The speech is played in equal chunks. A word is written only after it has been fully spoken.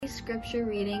scripture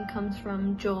reading comes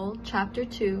from Joel chapter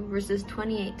 2, verses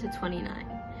 28 to 29.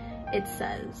 It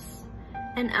says,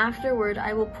 "And afterward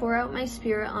I will pour out my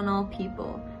spirit on all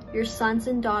people. Your sons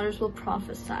and daughters will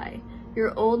prophesy.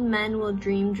 Your old men will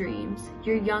dream dreams.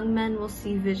 Your young men will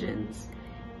see visions.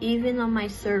 Even on my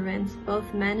servants,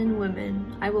 both men and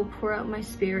women, I will pour out my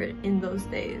spirit in those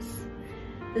days."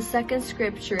 The second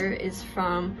scripture is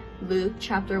from Luke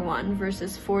chapter 1,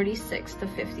 verses 46 to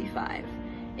 55.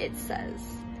 It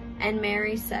says, "And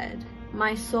Mary said,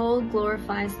 'My soul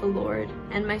glorifies the Lord,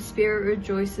 and my spirit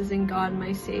rejoices in God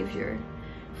my Savior.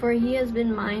 For he has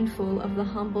been mindful of the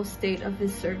humble state of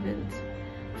his servant.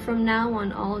 From now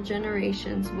on all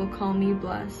generations will call me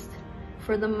blessed.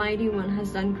 For the Mighty One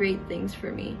has done great things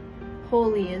for me.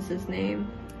 Holy is his name.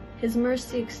 His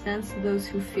mercy extends to those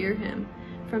who fear him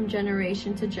from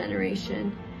generation to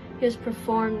generation. He has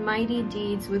performed mighty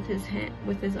deeds with his hand,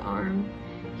 with his arm.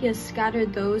 He has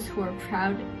scattered those who are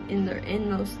proud in their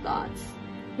inmost thoughts.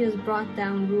 He has brought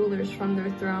down rulers from their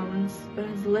thrones, but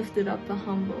has lifted up the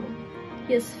humble.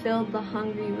 He has filled the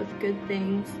hungry with good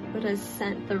things, but has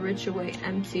sent the rich away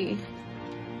empty.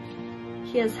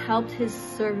 He has helped his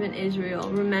servant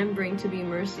Israel, remembering to be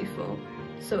merciful,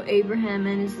 so Abraham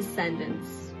and his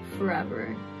descendants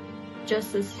forever,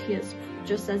 just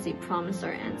as he promised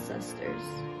our ancestors."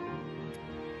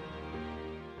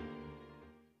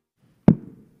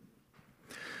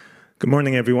 Good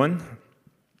morning, everyone.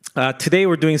 Today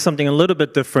we're doing something a little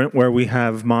bit different where we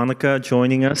have Monica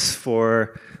joining us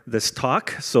for this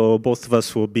talk. So both of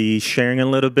us will be sharing a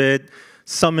little bit,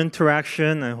 some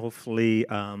interaction, and hopefully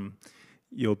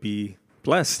you'll be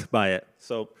blessed by it.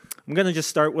 So I'm going to just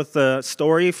start with a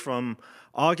story from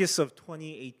August of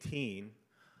 2018.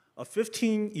 A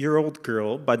 15-year-old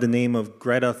girl by the name of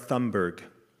Greta Thunberg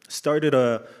started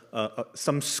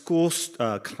some school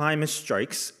climate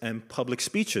strikes and public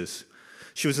speeches.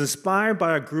 She was inspired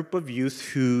by a group of youth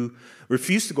who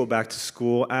refused to go back to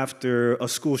school after a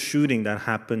school shooting that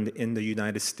happened in the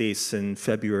United States in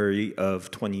February of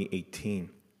 2018.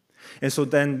 And so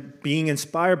then, being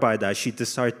inspired by that, she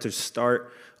decided to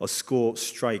start a school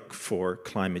strike for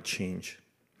climate change.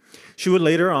 She would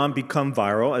later on become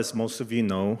viral, as most of you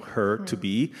know her to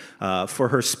be, for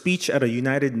her speech at a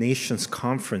United Nations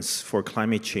conference for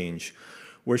climate change,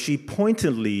 where she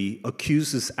pointedly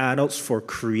accuses adults for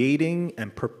creating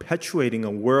and perpetuating a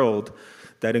world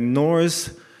that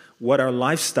ignores what our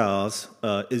lifestyles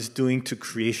is doing to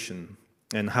creation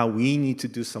and how we need to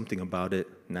do something about it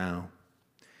now.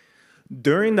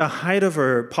 During the height of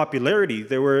her popularity,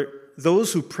 there were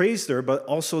those who praised her, but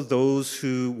also those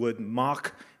who would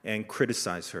mock and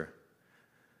criticize her.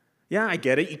 Yeah, I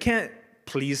get it. You can't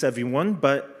please everyone,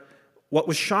 but what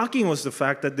was shocking was the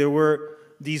fact that there were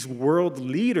these world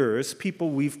leaders,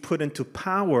 people we've put into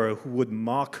power, who would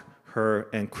mock her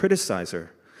and criticize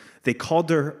her. They called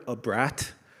her a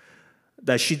brat,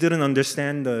 that she didn't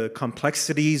understand the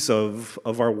complexities of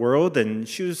our world, and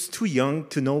she was too young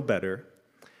to know better,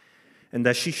 and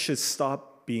that she should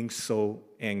stop being so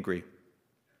angry.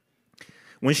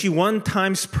 When she won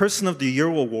Time's Person of the Year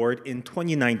award in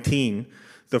 2019,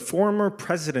 the former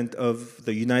president of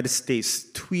the United States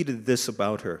tweeted this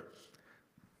about her.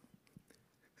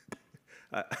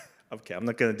 Okay, I'm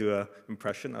not going to do an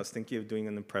impression. I was thinking of doing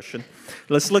an impression.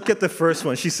 Let's look at the first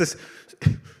one. She says,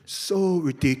 "So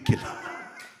ridiculous."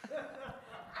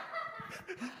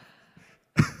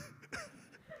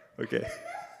 Okay.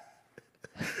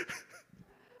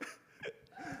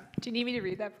 Do you need me to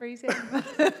read that for you, Sam?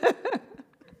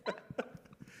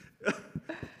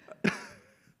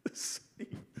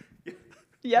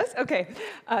 Yes? Okay.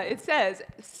 It says,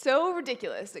 "So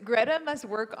ridiculous. Greta must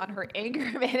work on her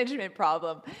anger management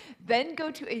problem, then go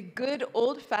to a good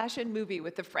old-fashioned movie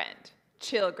with a friend.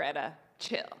 Chill, Greta.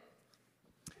 Chill."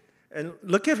 And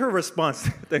look at her response.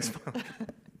 Thanks, Mom.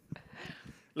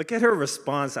 Look at her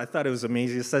response. I thought it was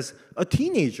amazing. It says, "A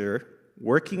teenager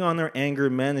working on her anger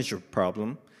management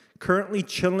problem, currently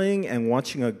chilling and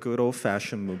watching a good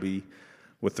old-fashioned movie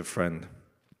with a friend."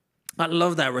 I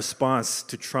love that response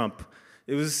to Trump.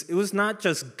 It was not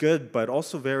just good, but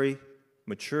also very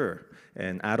mature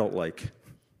and adult-like.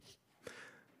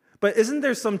 But isn't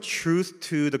there some truth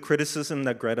to the criticism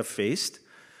that Greta faced?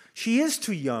 She is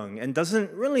too young and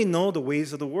doesn't really know the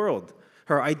ways of the world.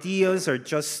 Her ideas are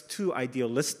just too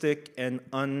idealistic and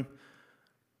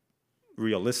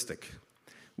unrealistic.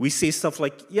 We say stuff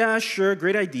like, "Yeah, sure,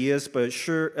 great ideas, but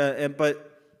sure,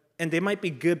 and they might be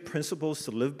good principles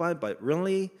to live by, but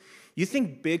really, you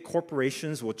think big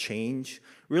corporations will change?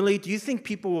 Really, do you think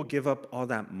people will give up all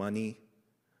that money?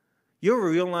 You'll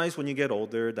realize when you get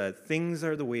older that things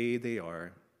are the way they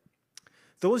are."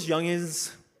 Those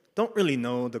youngins don't really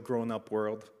know the grown-up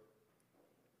world.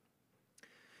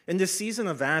 In this season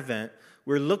of Advent,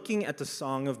 we're looking at the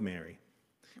Song of Mary.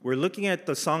 We're looking at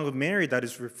the Song of Mary that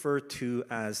is referred to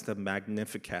as the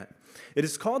Magnificat. It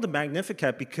is called the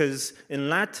Magnificat because in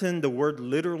Latin, the word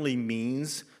literally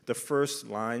means the first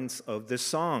lines of this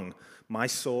song, "My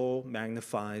soul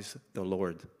magnifies the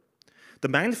Lord." The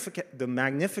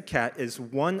Magnificat is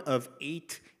one of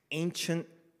 8 ancient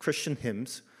Christian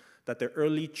hymns that the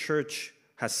early church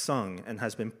has sung and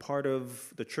has been part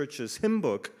of the church's hymn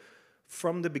book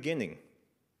from the beginning.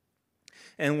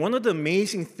 And one of the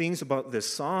amazing things about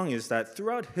this song is that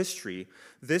throughout history,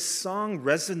 this song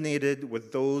resonated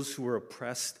with those who were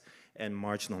oppressed and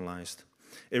marginalized.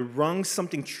 It rung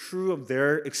something true of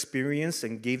their experience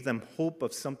and gave them hope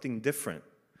of something different,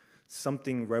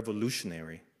 something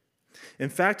revolutionary. In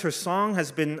fact, her song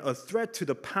has been a threat to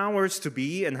the powers to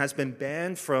be and has been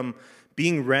banned from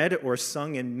being read or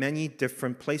sung in many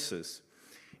different places.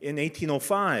 In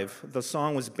 1805, the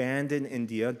song was banned in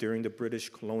India during the British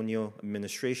colonial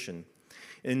administration.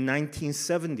 In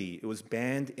 1970, it was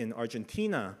banned in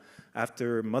Argentina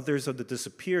after Mothers of the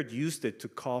Disappeared used it to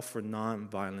call for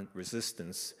nonviolent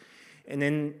resistance. And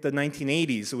in the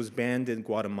 1980s, it was banned in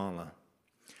Guatemala.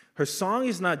 Her song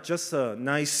is not just a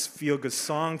nice feel-good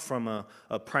song from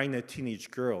a pregnant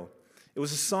teenage girl. It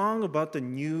was a song about the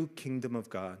new kingdom of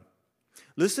God.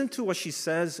 Listen to what she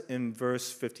says in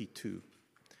verse 52.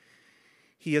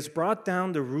 "He has brought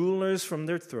down the rulers from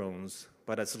their thrones,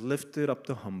 but has lifted up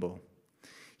the humble.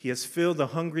 He has filled the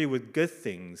hungry with good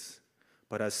things,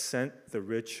 but has sent the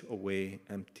rich away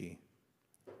empty."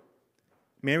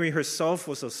 Mary herself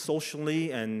was a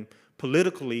socially and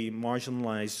politically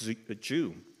marginalized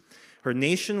Jew. Her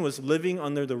nation was living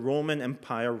under the Roman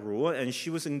Empire rule, and she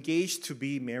was engaged to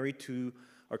be married to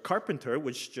a carpenter,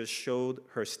 which just showed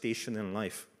her station in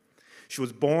life. She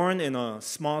was born in a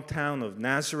small town of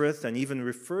Nazareth and even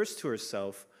refers to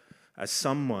herself as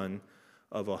someone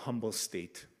of a humble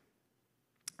state.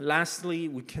 Lastly,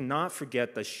 we cannot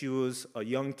forget that she was a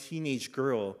young teenage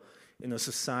girl in a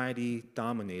society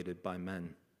dominated by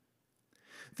men.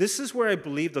 This is where I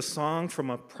believe the song from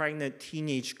a pregnant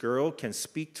teenage girl can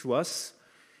speak to us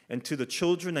and to the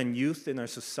children and youth in our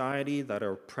society that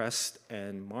are oppressed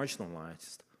and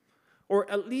marginalized,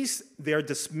 or at least they are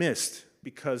dismissed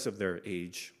because of their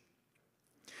age.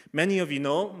 Many of you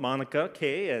know Monica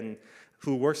Kay, and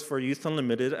who works for Youth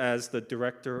Unlimited as the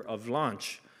director of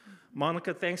Launch.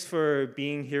 Monica, thanks for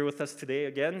being here with us today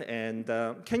again. And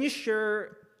can you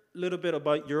share a little bit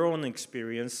about your own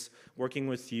experience working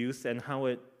with youth and how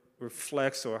it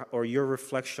reflects or your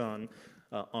reflection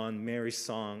on Mary's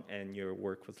song and your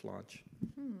work with Launch?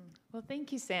 Well,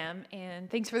 thank you, Sam, and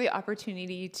thanks for the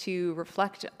opportunity to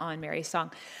reflect on Mary's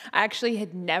song. I actually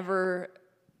had never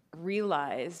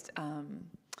realized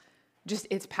just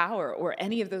its power or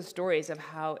any of those stories of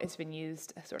how it's been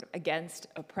used sort of against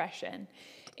oppression.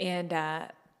 And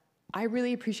I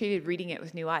really appreciated reading it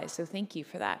with new eyes, so thank you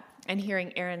for that, and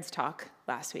hearing Aaron's talk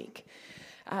last week.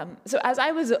 So as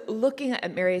I was looking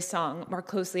at Mary's song more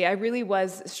closely, I really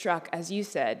was struck, as you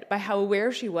said, by how aware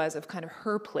she was of kind of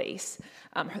her place,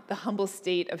 the humble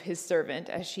state of his servant,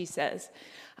 as she says,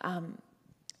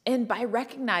 and by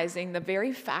recognizing the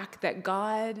very fact that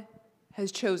God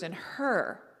has chosen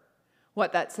her,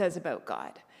 what that says about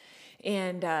God,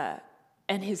 and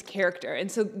his character. And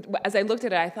so as I looked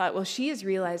at it, I thought, well, she is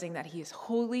realizing that he is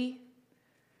holy,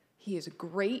 he is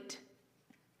great,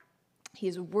 he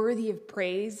is worthy of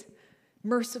praise,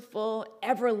 merciful,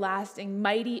 everlasting,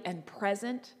 mighty, and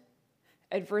present,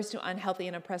 adverse to unhealthy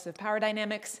and oppressive power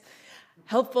dynamics,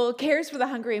 helpful, cares for the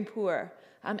hungry and poor,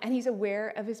 and he's aware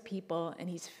of his people, and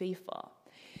he's faithful.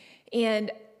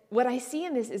 And what I see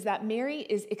in this is that Mary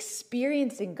is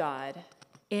experiencing God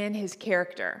and his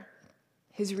character,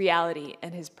 his reality,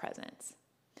 and his presence.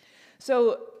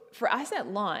 So for us at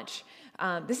Launch,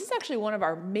 this is actually one of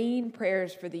our main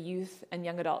prayers for the youth and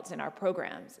young adults in our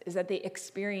programs, is that they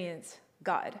experience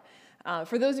God.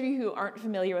 For those of you who aren't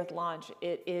familiar with Launch,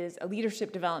 it is a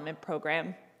leadership development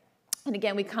program. And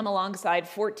again, we come alongside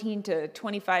 14 to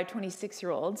 25,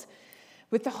 26-year-olds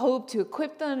with the hope to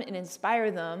equip them and inspire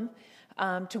them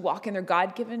to walk in their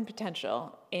God-given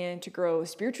potential and to grow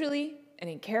spiritually and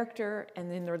in character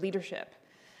and in their leadership.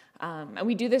 And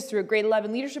we do this through a grade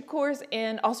 11 leadership course,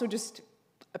 and also just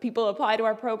people apply to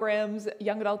our programs,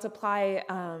 young adults apply,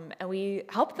 and we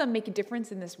help them make a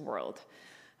difference in this world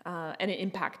and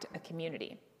impact a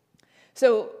community.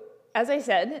 So as I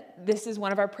said, this is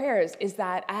one of our prayers, is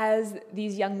that as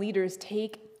these young leaders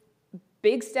take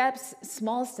big steps,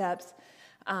 small steps,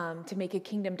 to make a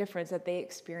kingdom difference, that they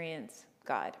experience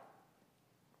God.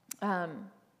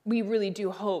 we really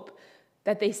do hope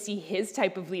that they see his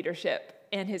type of leadership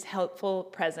and his helpful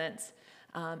presence,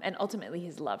 and ultimately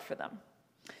his love for them.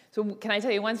 So can I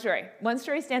tell you one story? One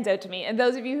story stands out to me, and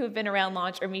those of you who've been around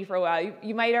Launch or me for a while,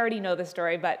 you might already know the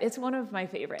story, but it's one of my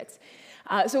favorites.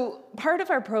 So part of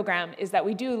our program is that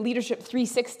we do Leadership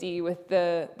 360 with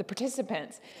the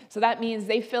participants. So that means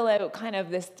they fill out kind of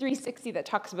this 360 that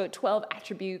talks about 12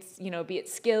 attributes, be it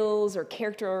skills or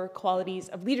character qualities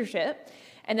of leadership,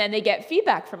 and then they get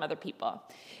feedback from other people.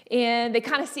 And they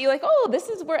kind of see like, oh, this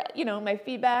is where, my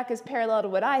feedback is parallel to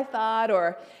what I thought,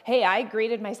 or, hey, I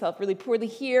graded myself really poorly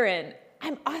here, and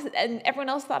I'm awesome, and everyone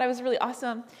else thought I was really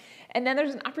awesome. And then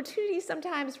there's an opportunity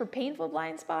sometimes for painful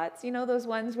blind spots, those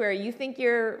ones where you think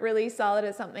you're really solid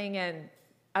at something and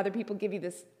other people give you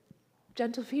this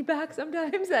gentle feedback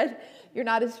sometimes that you're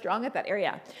not as strong at that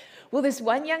area. Well, this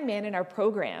one young man in our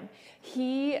program,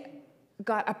 he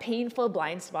got a painful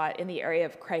blind spot in the area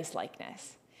of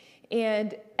Christ-likeness.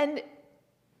 And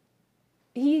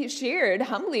he shared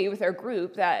humbly with our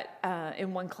group that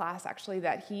in one class, actually,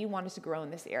 that he wanted to grow in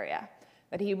this area,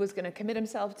 that he was going to commit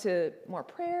himself to more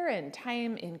prayer and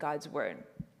time in God's word.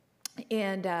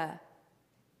 And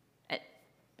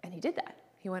he did that.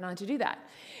 He went on to do that.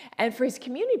 And for his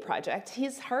community project,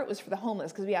 his heart was for the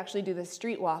homeless, because we actually do this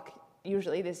street walk.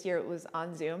 Usually this year it was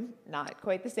on Zoom, not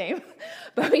quite the same,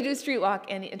 but we do street walk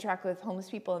and interact with homeless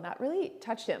people, and that really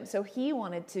touched him. So he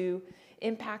wanted to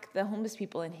impact the homeless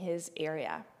people in his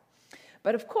area.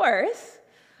 But of course,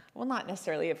 well, not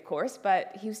necessarily of course,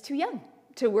 but he was too young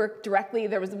to work directly.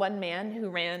 There was one man who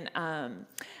ran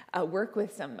work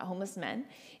with some homeless men,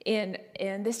 and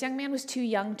this young man was too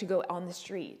young to go on the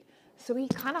street. So he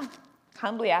kind of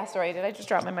humbly asked, sorry, did I just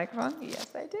drop my microphone? Yes,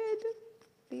 I did.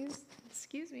 Please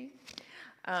excuse me.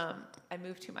 I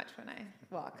move too much when I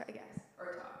walk, I guess,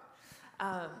 or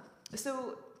talk.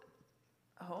 So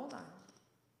hold on.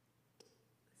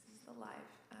 This is the live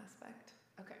aspect.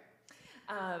 Okay.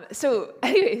 So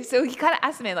anyway, so he kind of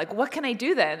asked the man, like, what can I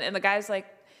do then? And the guy's like,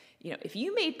 if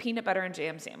you made peanut butter and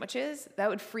jam sandwiches, that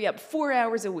would free up 4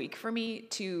 hours a week for me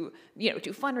to,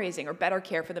 do fundraising or better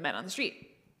care for the men on the street.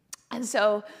 And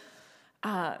so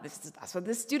that's what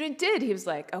this student did. He was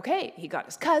like, okay, he got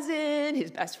his cousin, his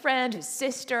best friend, his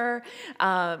sister,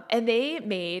 and they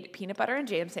made peanut butter and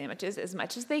jam sandwiches as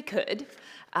much as they could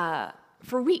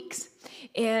for weeks.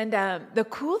 And the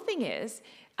cool thing is,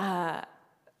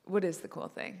 what is the cool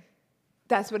thing?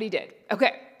 That's what he did.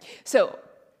 Okay, so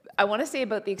I want to say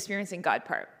about the experiencing God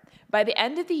part. By the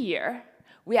end of the year,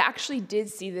 we actually did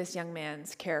see this young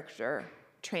man's character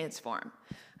transform.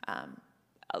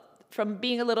 From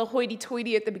being a little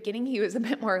hoity-toity at the beginning, he was a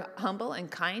bit more humble and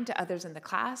kind to others in the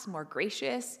class, more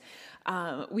gracious.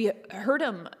 We heard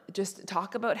him just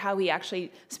talk about how he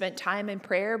actually spent time in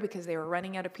prayer because they were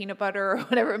running out of peanut butter or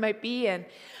whatever it might be. And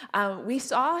we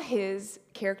saw his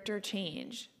character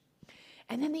change.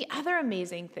 And then the other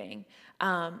amazing thing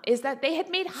is that they had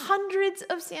made hundreds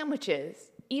of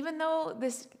sandwiches, even though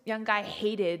this young guy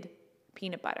hated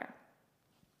peanut butter.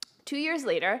 2 years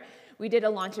later, we did a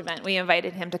launch event. We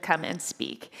invited him to come and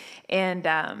speak.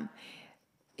 And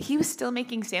he was still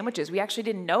making sandwiches. We actually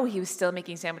didn't know he was still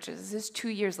making sandwiches. This is 2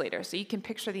 years later, so you can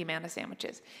picture the amount of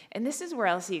sandwiches. And this is where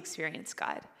else he experienced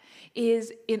God,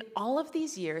 is in all of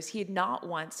these years, he had not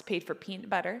once paid for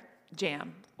peanut butter,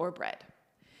 jam, or bread.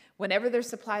 Whenever their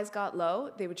supplies got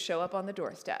low, they would show up on the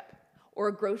doorstep, or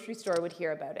a grocery store would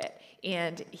hear about it,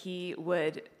 and he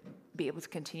would be able to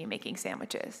continue making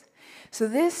sandwiches. So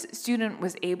this student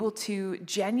was able to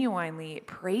genuinely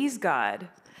praise God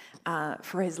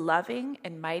for his loving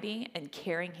and mighty and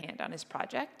caring hand on his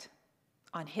project,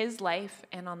 on his life,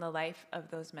 and on the life of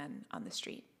those men on the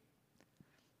street.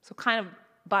 So kind of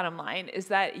bottom line is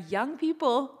that young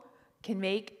people can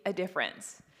make a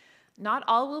difference. Not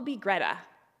all will be Greta,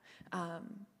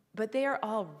 but they are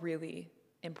all really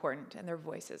important, and their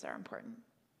voices are important.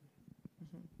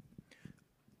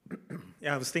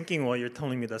 Yeah, I was thinking while you're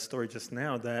telling me that story just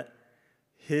now that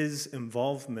his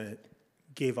involvement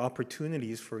gave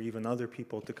opportunities for even other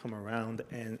people to come around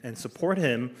and support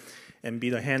him and be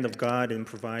the hand of God in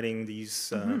providing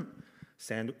these all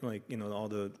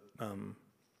the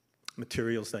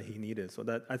materials that he needed. So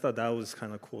that I thought that was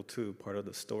kind of cool too, part of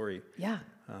the story. Yeah.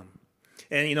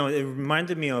 And it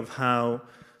reminded me of how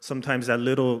sometimes that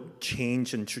little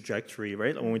change in trajectory,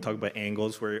 right? When we talk about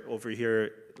angles, where over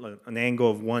here, like, an angle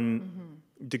of 1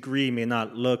 degree may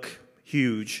not look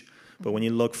huge, but when you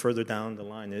look further down the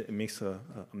line, it makes a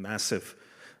massive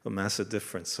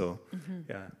difference. So,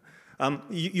 yeah.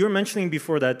 You were mentioning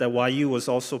before that YU was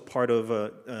also part of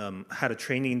had a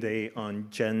training day on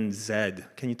Gen Z.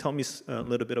 Can you tell me a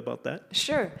little bit about that?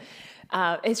 Sure.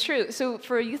 It's true. So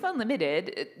for Youth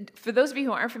Unlimited, for those of you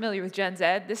who aren't familiar with Gen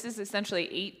Z, this is essentially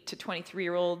 8 to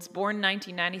 23-year-olds born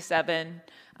 1997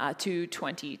 to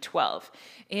 2012.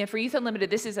 And for Youth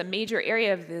Unlimited, this is a major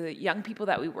area of the young people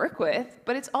that we work with,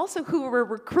 but it's also who we're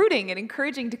recruiting and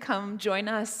encouraging to come join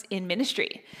us in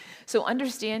ministry. So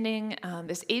understanding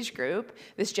this age group,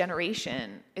 this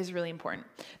generation, is really important.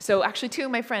 So actually, two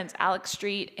of my friends, Alex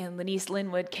Street and Lenice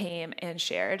Linwood, came and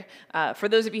shared. For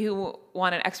those of you who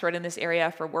want an expert in this area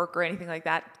for work or anything like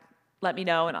that, let me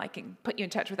know and I can put you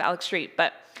in touch with Alex Street.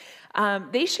 But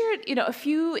they shared, a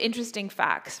few interesting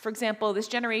facts. For example, this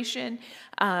generation,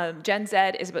 Gen Z,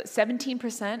 is about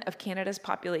 17% of Canada's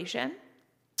population.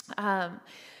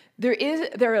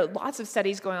 There are lots of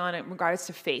studies going on in regards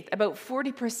to faith. About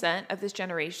 40% of this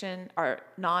generation are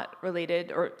not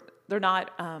related, or they're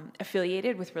not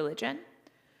affiliated with religion.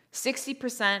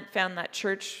 60% found that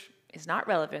church is not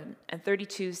relevant, and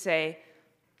 32% say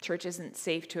church isn't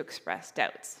safe to express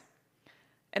doubts.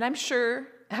 And I'm sure,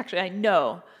 actually I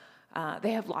know,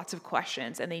 they have lots of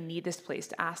questions and they need this place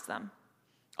to ask them.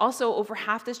 Also, over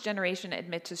half this generation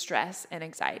admit to stress and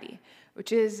anxiety,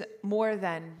 which is more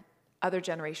than other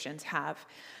generations have.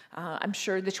 I'm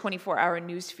sure the 24-hour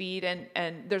news feed,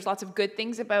 and there's lots of good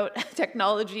things about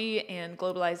technology and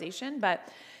globalization, but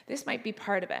this might be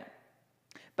part of it.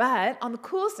 But on the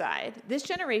cool side, this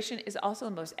generation is also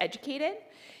the most educated,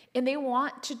 and they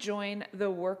want to join the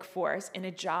workforce in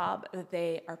a job that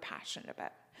they are passionate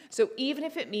about. So even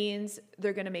if it means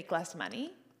they're going to make less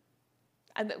money,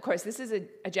 and of course, this is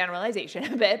a generalization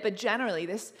a bit, but generally,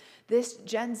 this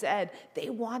Gen Z, they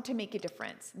want to make a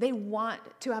difference. They want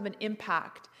to have an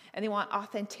impact, and they want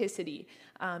authenticity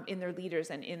in their leaders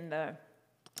and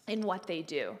in what they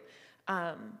do.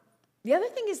 The other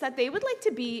thing is that they would like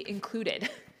to be included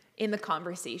in the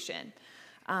conversation.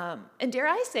 And dare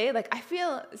I say, I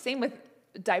feel the same with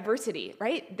diversity,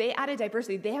 right? They added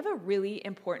diversity. They have a really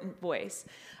important voice.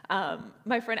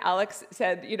 My friend Alex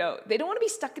said, they don't want to be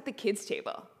stuck at the kids'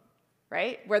 table,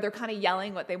 right? Where they're kind of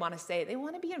yelling what they want to say. They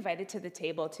want to be invited to the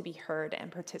table to be heard and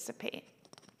participate.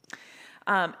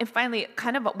 And finally,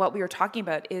 kind of what we were talking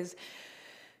about is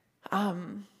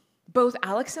both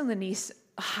Alex and Lenice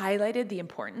highlighted the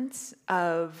importance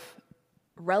of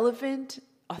relevant,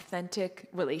 authentic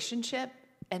relationship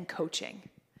and coaching.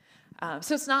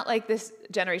 So it's not like this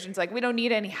generation's like, we don't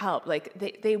need any help.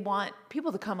 They want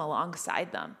people to come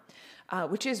alongside them,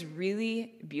 which is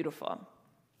really beautiful.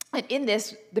 And in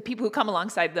this, the people who come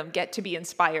alongside them get to be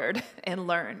inspired and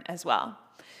learn as well.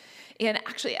 And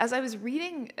actually, as I was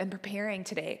reading and preparing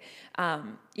today,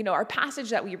 our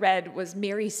passage that we read was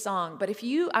Mary's song. But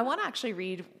I want to actually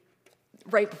read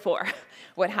right before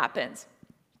what happens.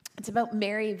 It's about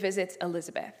Mary visits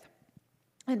Elizabeth.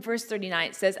 In verse 39,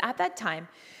 it says, "At that time,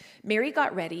 Mary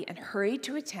got ready and hurried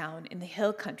to a town in the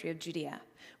hill country of Judea,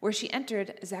 where she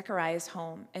entered Zechariah's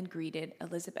home and greeted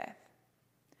Elizabeth.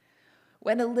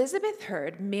 When Elizabeth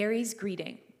heard Mary's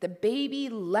greeting, the baby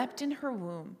leapt in her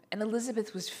womb, and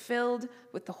Elizabeth was filled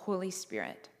with the Holy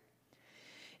Spirit.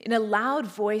 In a loud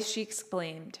voice she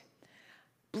exclaimed,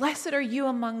 'Blessed are you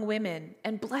among women,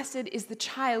 and blessed is the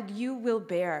child you will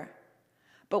bear.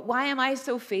 But why am I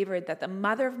so favored that the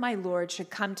mother of my Lord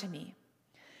should come to me?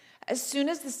 As soon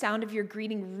as the sound of your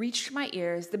greeting reached my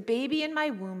ears, the baby in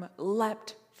my womb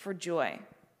leapt for joy.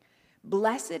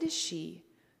 Blessed is she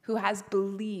who has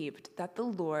believed that the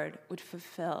Lord would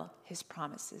fulfill his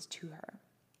promises to her.'"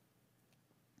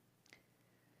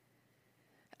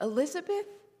 Elizabeth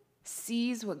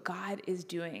sees what God is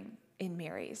doing in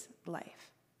Mary's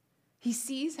life. He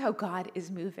sees how God is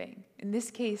moving, in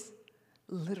this case,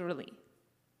 literally.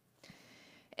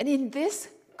 And in this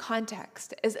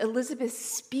context, as Elizabeth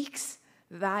speaks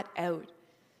that out,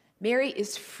 Mary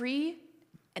is free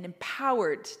and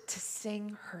empowered to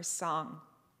sing her song.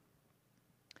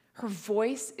 Her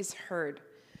voice is heard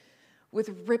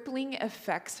with rippling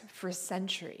effects for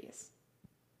centuries.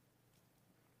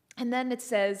 And then it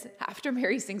says, after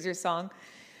Mary sings her song,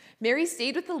 Mary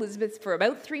stayed with Elizabeth for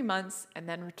about 3 months and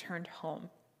then returned home.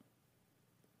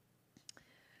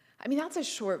 I mean, that's a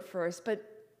short verse, but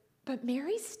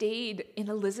Mary stayed in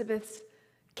Elizabeth's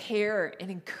care and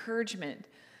encouragement,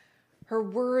 her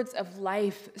words of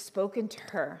life spoken to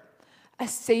her, a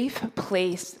safe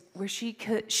place where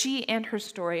she and her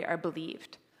story are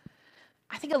believed.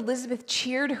 I think Elizabeth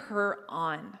cheered her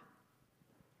on.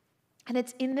 And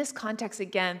it's in this context,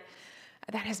 again,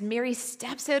 that as Mary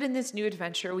steps out in this new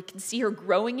adventure, we can see her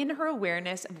growing in her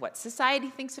awareness of what society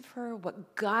thinks of her,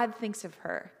 what God thinks of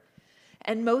her,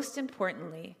 and most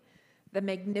importantly, the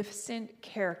magnificent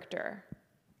character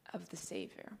of the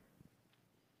Savior.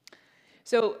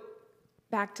 So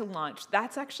back to launch.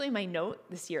 That's actually my note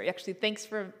this year. Actually, thanks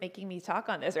for making me talk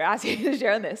on this or asking me to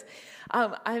share on this.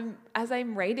 As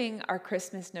I'm writing our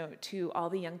Christmas note to all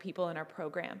the young people in our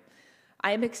program,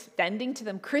 I am extending to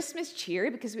them Christmas cheer,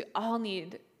 because we all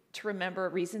need to remember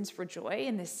reasons for joy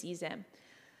in this season,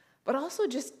 but also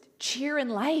just cheer in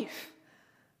life.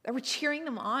 That we're cheering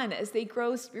them on as they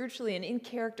grow spiritually and in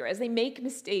character, as they make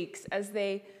mistakes, as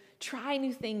they try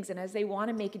new things, and as they want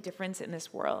to make a difference in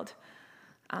this world.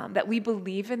 That we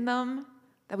believe in them,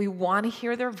 that we want to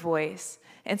hear their voice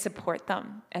and support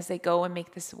them as they go and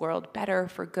make this world better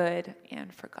for good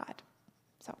and for God.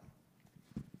 So.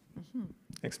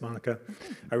 Thanks, Monica.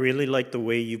 I really like the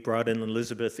way you brought in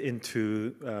Elizabeth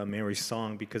into Mary's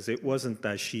song, because it wasn't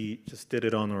that she just did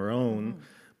it on her own,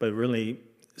 but really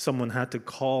someone had to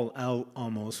call out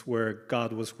almost where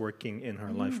God was working in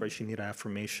her life, right? She needed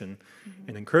affirmation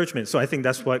and encouragement. So I think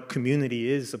that's what community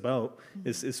is about.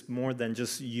 It's more than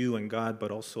just you and God,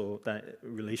 but also that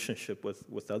relationship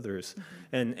with others.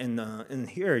 And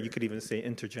here you could even say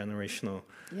intergenerational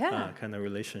kind of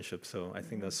relationship. So I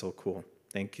think that's so cool.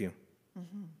 Thank you.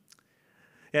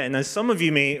 Yeah, and as some of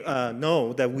you may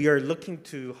know, that we are looking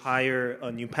to hire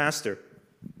a new pastor.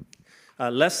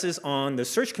 Les is on the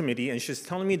search committee, and she's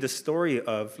telling me the story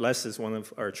of, Les is one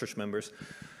of our church members.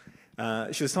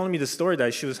 She was telling me the story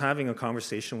that she was having a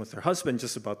conversation with her husband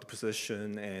just about the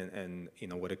position and you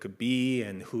know what it could be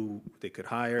and who they could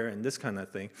hire and this kind of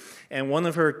thing. And one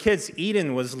of her kids,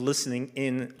 Eden, was listening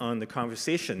in on the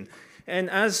conversation. And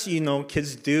as you know,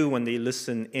 kids do when they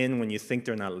listen in when you think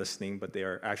they're not listening, but they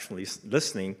are actually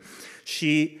listening,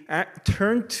 she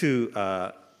turned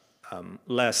to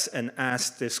Les and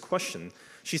asked this question.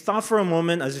 She thought for a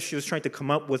moment as if she was trying to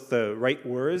come up with the right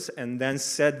words and then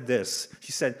said this.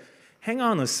 She said, "Hang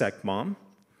on a sec, Mom.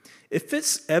 If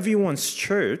it's everyone's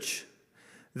church,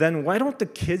 then why don't the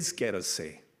kids get a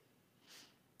say?"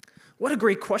 What a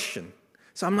great question.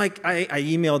 So I'm like, I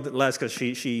emailed Les because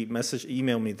she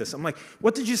emailed me this. I'm like,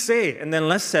 "What did you say?" And then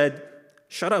Les said,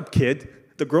 "Shut up, kid.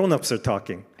 The grown-ups are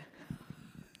talking."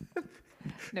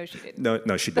 No, she didn't.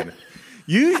 No, she didn't.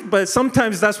 But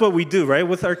sometimes that's what we do, right?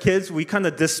 With our kids, we kind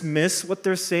of dismiss what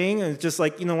they're saying, and it's just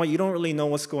like, you know what, you don't really know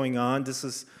what's going on. This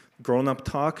is grown-up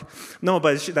talk. No,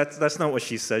 but that's not what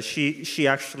she said. She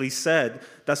actually said,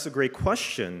 "That's a great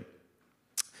question."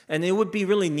 And it would be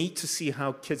really neat to see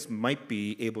how kids might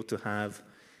be able to have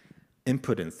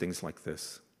input in things like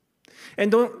this. And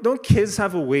don't kids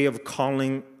have a way of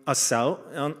calling us out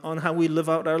on how we live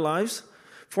out our lives?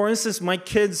 For instance, my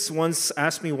kids once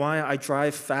asked me why I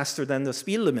drive faster than the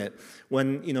speed limit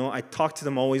when, you know, I talk to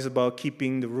them always about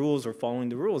keeping the rules or following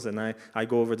the rules, and I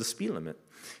go over the speed limit.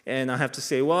 And I have to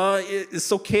say, well,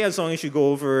 it's okay as long as you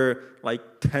go over like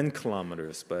 10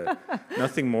 kilometers, but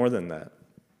nothing more than that.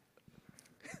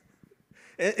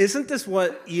 Isn't this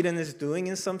what Eden is doing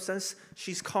in some sense?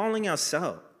 She's calling us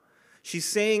out. She's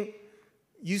saying,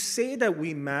 you say that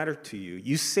we matter to you.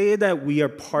 You say that we are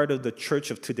part of the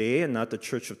church of today and not the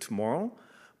church of tomorrow,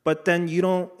 but then you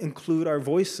don't include our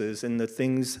voices in the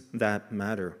things that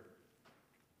matter.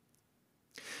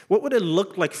 What would it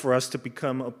look like for us to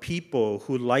become a people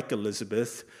who, like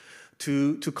Elizabeth,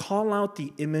 to call out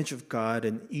the image of God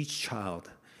in each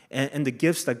child and the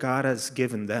gifts that God has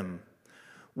given them?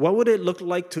 What would it look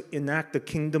like to enact the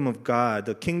kingdom of God,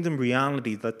 the kingdom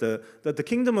reality, that the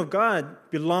kingdom of God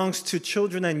belongs to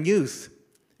children and youth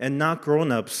and not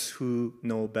grown-ups who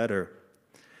know better?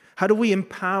 How do we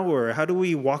empower, how do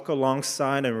we walk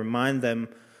alongside and remind them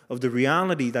of the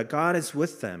reality that God is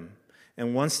with them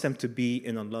and wants them to be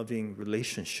in a loving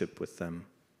relationship with them?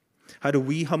 How do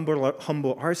we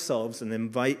humble ourselves and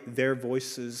invite their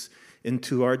voices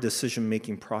into our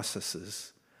decision-making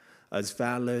processes as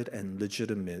valid and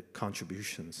legitimate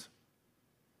contributions?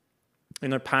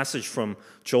 In our passage from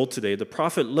Joel today, the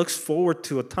prophet looks forward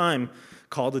to a time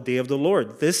called the day of the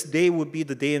Lord. This day would be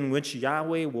the day in which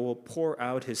Yahweh will pour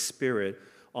out his spirit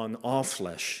on all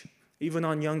flesh, even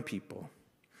on young people.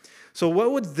 So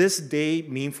what would this day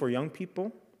mean for young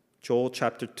people? Joel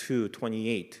chapter 2,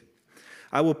 28.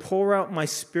 "I will pour out my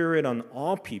spirit on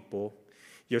all people.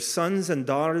 Your sons and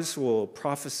daughters will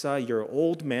prophesy, your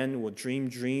old men will dream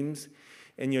dreams,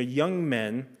 and your young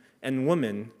men and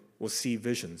women will see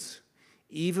visions.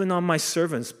 Even on my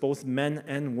servants, both men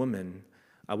and women,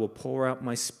 I will pour out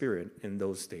my spirit in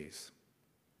those days."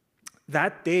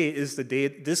 That day is the day,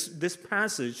 this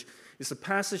passage is a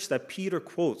passage that Peter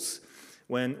quotes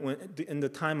when in the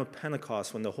time of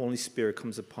Pentecost, when the Holy Spirit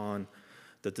comes upon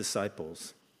the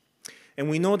disciples. And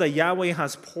we know that Yahweh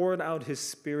has poured out his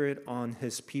spirit on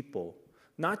his people.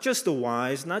 Not just the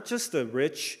wise, not just the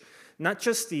rich, not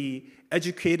just the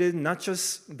educated, not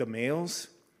just the males,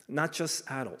 not just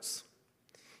adults.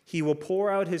 He will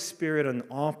pour out his Spirit on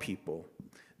all people.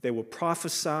 They will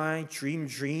prophesy, dream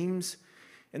dreams,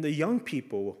 and the young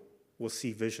people will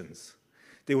see visions.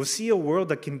 They will see a world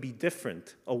that can be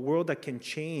different, a world that can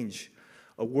change,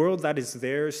 a world that is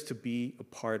theirs to be a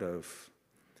part of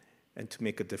and to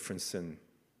make a difference in.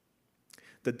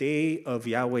 The day of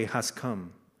Yahweh has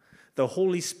come. The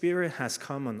Holy Spirit has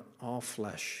come on all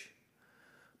flesh.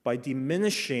 By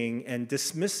diminishing and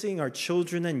dismissing our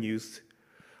children and youth,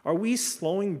 are we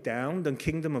slowing down the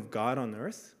kingdom of God on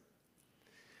earth?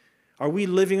 Are we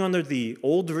living under the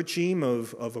old regime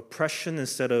of oppression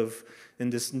instead of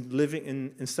living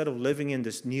in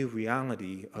this new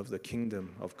reality of the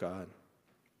kingdom of God?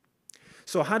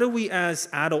 So how do we as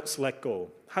adults let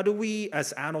go? How do we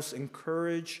as adults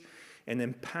encourage and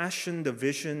impassion the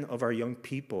vision of our young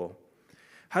people?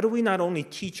 How do we not only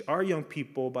teach our young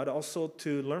people, but also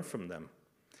to learn from them?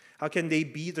 How can they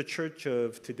be the church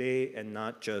of today and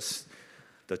not just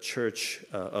the church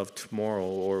of tomorrow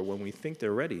or when we think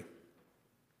they're ready?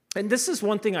 And this is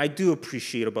one thing I do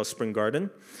appreciate about Spring Garden.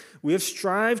 We have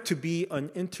strived to be an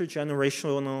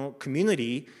intergenerational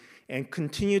community and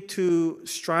continue to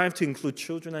strive to include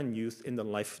children and youth in the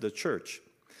life of the church.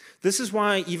 This is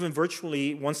why even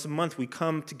virtually once a month we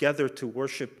come together to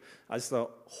worship as the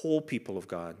whole people of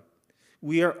God.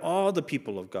 We are all the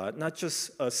people of God, not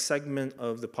just a segment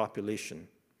of the population.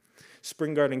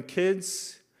 Spring Garden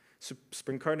kids,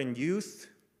 Spring Garden youth,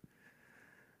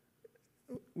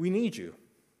 we need you.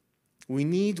 We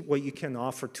need what you can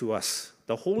offer to us.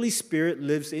 The Holy Spirit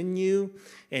lives in you,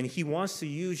 and he wants to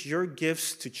use your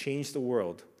gifts to change the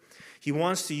world. He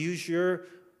wants to use your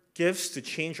gifts to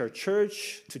change our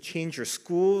church, to change your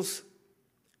schools.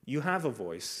 You have a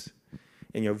voice,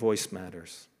 and your voice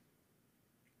matters.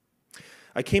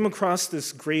 I came across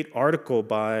this great article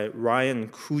by Ryan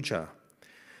Kuja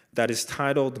that is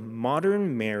titled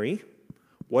Modern Mary,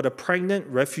 What a Pregnant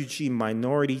Refugee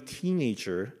Minority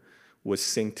Teenager Would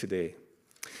Sing Today.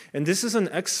 And this is an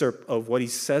excerpt of what he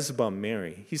says about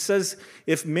Mary. He says,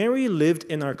 if Mary lived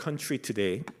in our country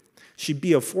today, she'd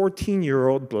be a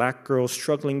 14-year-old black girl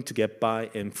struggling to get by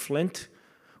in Flint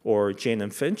or Jane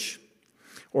and Finch,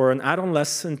 or an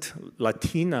adolescent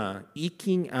Latina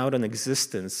eking out an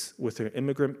existence with her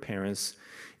immigrant parents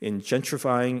in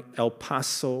gentrifying El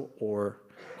Paso or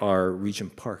our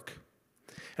Regent Park.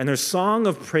 And her song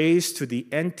of praise to the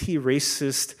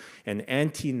anti-racist and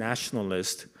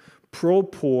anti-nationalist,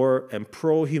 pro-poor and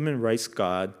pro-human rights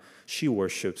God she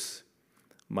worships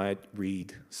might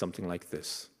read something like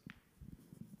this.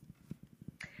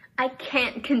 I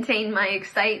can't contain my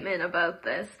excitement about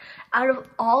this. Out of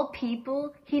all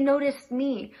people, he noticed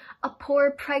me, a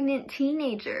poor pregnant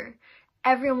teenager.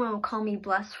 Everyone will call me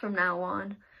blessed from now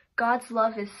on. God's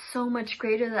love is so much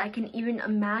greater than I can even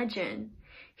imagine.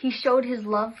 He showed his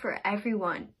love for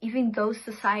everyone, even those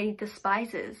society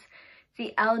despises.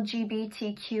 The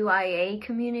LGBTQIA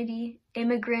community,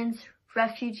 immigrants,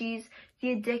 refugees,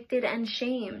 the addicted and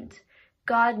shamed.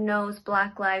 God knows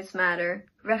Black Lives Matter.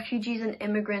 Refugees and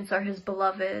immigrants are his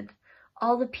beloved.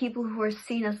 All the people who are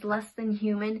seen as less than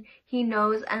human, he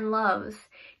knows and loves.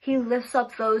 He lifts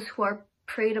up those who are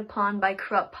preyed upon by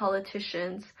corrupt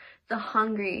politicians, the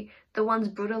hungry, the ones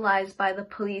brutalized by the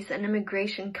police and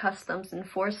immigration customs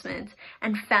enforcement,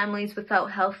 and families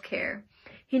without health care.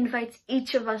 He invites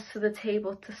each of us to the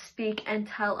table to speak and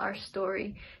tell our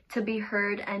story, to be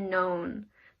heard and known.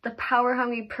 The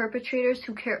power-hungry perpetrators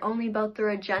who care only about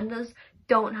their agendas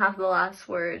don't have the last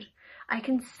word. I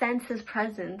can sense his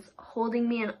presence, holding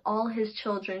me and all his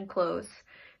children close,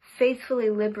 faithfully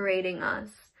liberating us,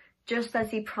 just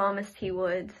as he promised he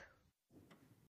would.